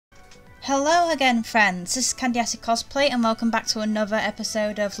Hello again, friends. This is CandyAcidCosplay and welcome back to another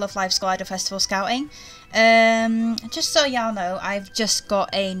episode of Love Live's Glider Festival Scouting. Just so y'all know, I've just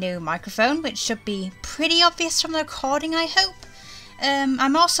got a new microphone, which should be pretty obvious from the recording, I hope.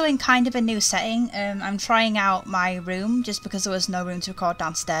 I'm also in kind of a new setting. I'm trying out my room just because there was no room to record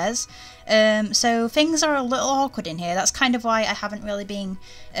downstairs. So things are a little awkward in here. That's kind of why I haven't really been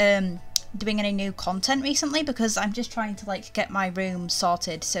doing any new content recently, because I'm just trying to get my room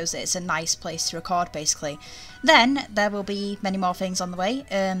sorted so that it's a nice place to record, basically. Then there will be many more things on the way.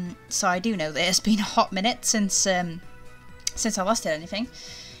 So I do know that it's been a hot minute since I last did anything.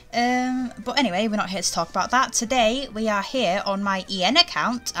 But anyway, we're not here to talk about that. Today we are here on my EN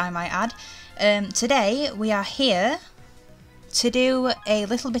account, I might add. Today we are here to do a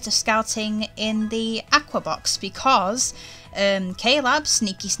little bit of scouting in the Aqua box because K-Lab,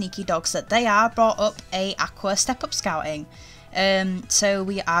 sneaky dogs that they are, brought up a Aqua step-up scouting. So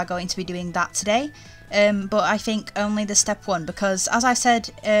we are going to be doing that today. But I think only the step one, because as I said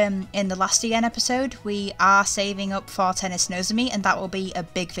in the last EN episode, we are saving up for Tennis Nozomi, and that will be a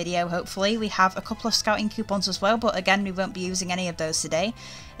big video hopefully. We have a couple of scouting coupons as well, but again we won't be using any of those today.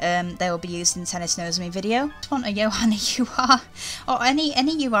 They will be used in the Tennis Nozomi video. I just want a Johanna UR, or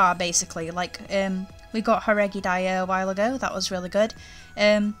any UR basically. We got Horegi Dyer a while ago, that was really good.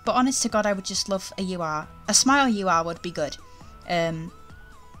 But honest to God, I would just love a UR. A Smile UR would be good.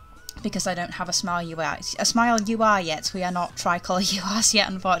 Because I don't have a Smile UR. A Smile UR yet. We are not tricolour URs yet,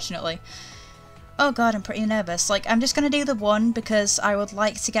 unfortunately. Oh god, I'm pretty nervous. I'm just going to do the one because I would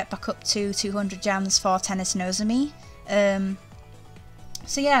like to get back up to 200 gems for Tennis Nozomi.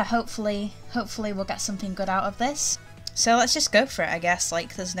 So yeah, hopefully we'll get something good out of this. So let's just go for it, I guess.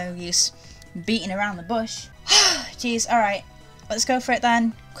 There's no use beating around the bush. Jeez, alright. Let's go for it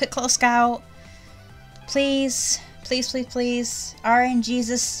then. Quick little scout. Please. Please. RN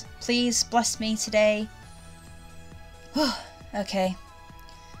Jesus, please bless me today. Okay.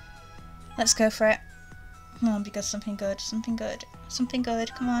 Let's go for it. Oh, because something good.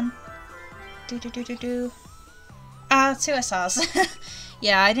 Come on. Do. Ah, 2 SRs.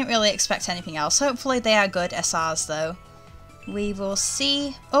 Yeah, I didn't really expect anything else. Hopefully they are good SRs though. We will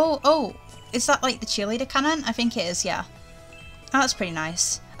see. Oh, is that the cheerleader cannon? I think it is, yeah. Oh, that's pretty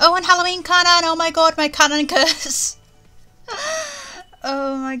nice. Oh, and Halloween cannon! Oh my god, my cannon curse!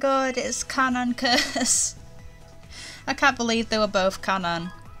 Oh my god, it's cannon curse. I can't believe they were both cannon.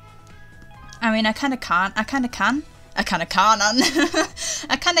 I mean, I kinda can't. I kinda can. I kinda cannon.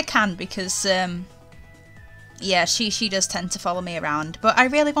 I kinda can because, yeah, she does tend to follow me around. But I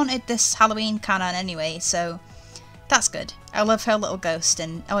really wanted this Halloween cannon anyway, so that's good. I love her little ghost,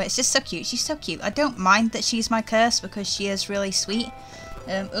 and oh, it's just so cute. She's so cute. I don't mind that she's my curse because she is really sweet.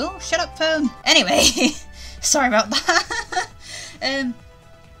 Oh, shut up, phone. Anyway, sorry about that.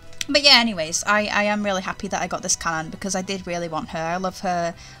 But yeah, anyways, I am really happy that I got this cannon because I did really want her. I love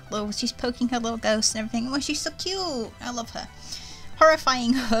her. She's poking her little ghost and everything. Oh, she's so cute. I love her.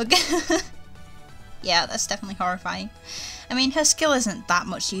 Horrifying hug. Yeah, that's definitely horrifying. I mean, her skill isn't that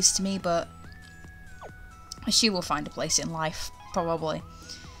much use to me, but she will find a place in life, probably.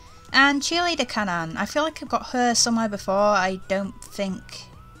 And cheerleader cannon. I feel like I've got her somewhere before. I don't think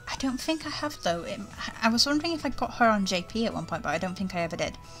I have though. I was wondering if I got her on JP at one point, but I don't think I ever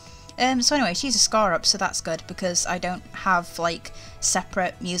did. So anyway, she's a score up, so that's good because I don't have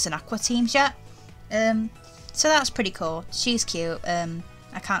separate Muse and Aqua teams yet. So that's pretty cool. She's cute.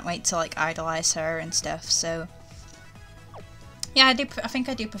 I can't wait to idolize her and stuff. So yeah, I think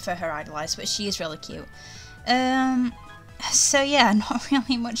I do prefer her idolized, but she is really cute. So yeah, not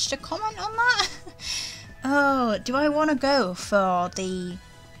really much to comment on that. Oh, do I want to go for the...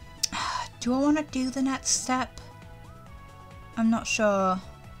 Do I want to do the next step? I'm not sure.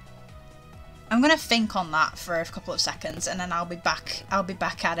 I'm gonna think on that for a couple of seconds and then I'll be back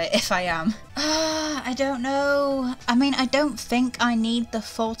at it if I am. I don't know. I mean, I don't think I need the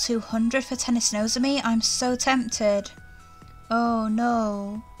full 200 for Tennis Nozomi. I'm so tempted. Oh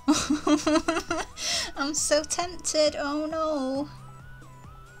no. I'm so tempted. Oh no.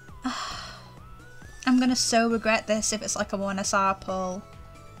 I'm gonna so regret this if it's a 1 SR pull.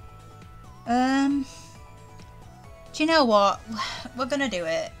 Do you know what? We're gonna do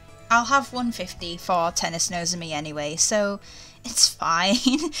it. I'll have 150 for Tennis Nozomi anyway, so it's fine.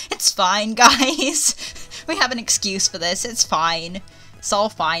 It's fine, guys. We have an excuse for this. It's fine. It's all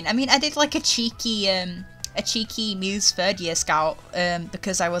fine. I mean, I did a cheeky Muse 3rd year scout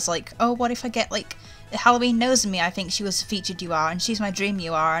because I was like, oh, what if I get Halloween Nozomi? I think she was a featured UR and she's my dream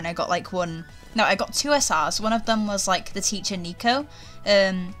UR, and I got I got 2 SRs. One of them was the teacher Nico,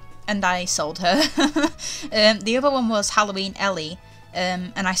 and I sold her. The other one was Halloween Ellie,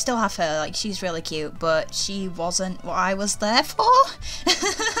 And I still have her, like, she's really cute, but she wasn't what I was there for.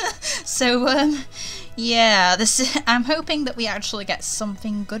 So, yeah, I'm hoping that we actually get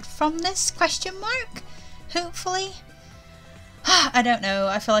something good from this, question mark? Hopefully. I don't know,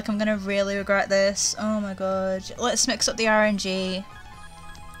 I feel like I'm gonna really regret this. Oh my god. Let's mix up the RNG.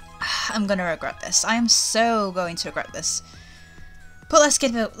 I'm gonna regret this. I am so going to regret this. But let's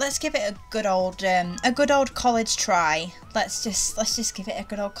give it a good old college try. Let's just give it a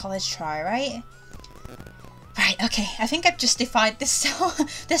good old college try, right? Right, okay. I think I've justified this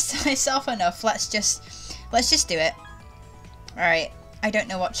to myself enough. Let's just do it. Alright. I don't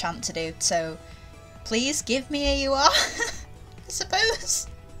know what chant to do, so please give me AUR, I suppose.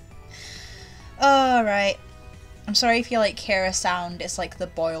 Alright. I'm sorry if you like hear a sound, it's like the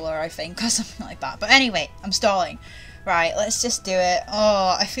boiler, I think, or something like that. But anyway, I'm stalling. Right, let's just do it.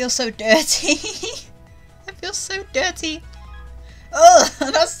 Oh, I feel so dirty. I feel so dirty. Oh,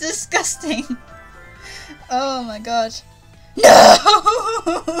 that's disgusting. Oh my god. No!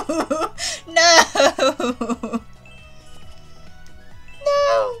 No!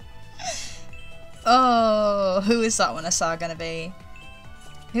 No! Oh, who is that one I saw gonna be?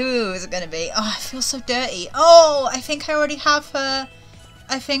 Who is it gonna be? Oh, I feel so dirty. Oh, I think I already have her.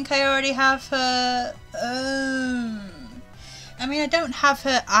 I think I already have her. I mean, I don't have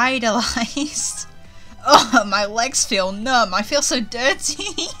her idolized. Oh, my legs feel numb. I feel so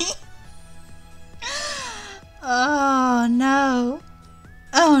dirty. Oh no.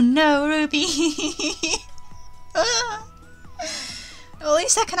 Oh no, Ruby. At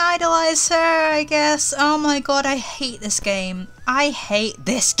least I can idolize her, I guess. Oh my god, I hate this game. I hate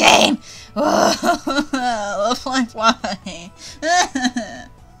this game. Oh, Love Life, why?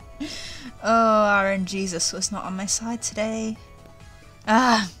 Oh, RNGesus was not on my side today.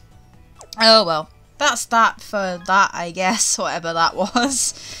 Ah. Oh well. That's that for that, I guess. Whatever that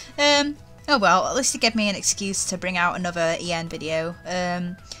was. Oh well, at least it gave me an excuse to bring out another EN video.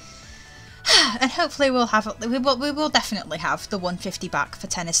 And hopefully we will definitely have the 150 back for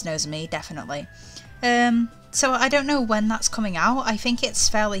Tennis Knows Me, definitely. So I don't know when that's coming out. I think it's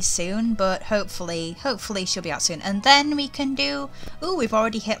fairly soon, but hopefully she'll be out soon. And then we can do, ooh, we've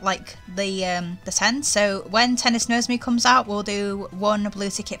already hit like the 10. So when Tennis Knows Me comes out, we'll do one blue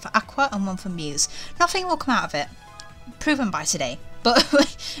ticket for Aqua and one for Muse. Nothing will come out of it. Proven by today. But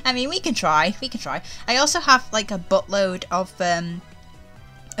I mean, we can try. I also have like a buttload of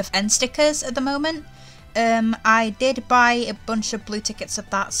end stickers at the moment. I did buy a bunch of blue tickets of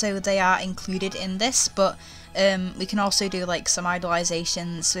that, so they are included in this, but we can also do like some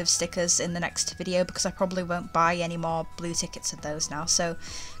idolizations with stickers in the next video, because I probably won't buy any more blue tickets of those now, so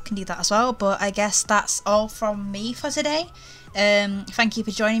can do that as well. But I guess that's all from me for today. Thank you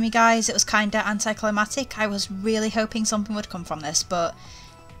for joining me, guys. It was kinda anticlimactic. I was really hoping something would come from this, but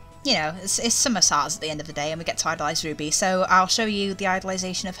you know, it's Summer Stars at the end of the day, and we get to idolise Ruby, so I'll show you the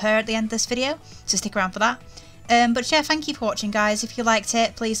idolisation of her at the end of this video, so stick around for that. But yeah, thank you for watching, guys. If you liked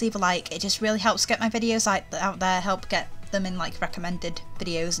it, please leave a like. It just really helps get my videos out there, help get them in like recommended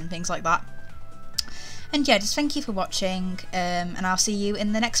videos and things like that. And yeah, just thank you for watching, and I'll see you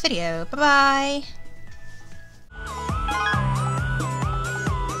in the next video. Bye bye!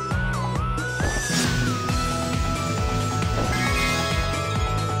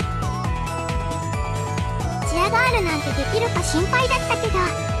チアガールなんてできるか心配だったけど、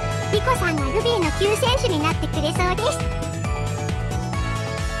リコさんがルビーの救世主になってくれそうです。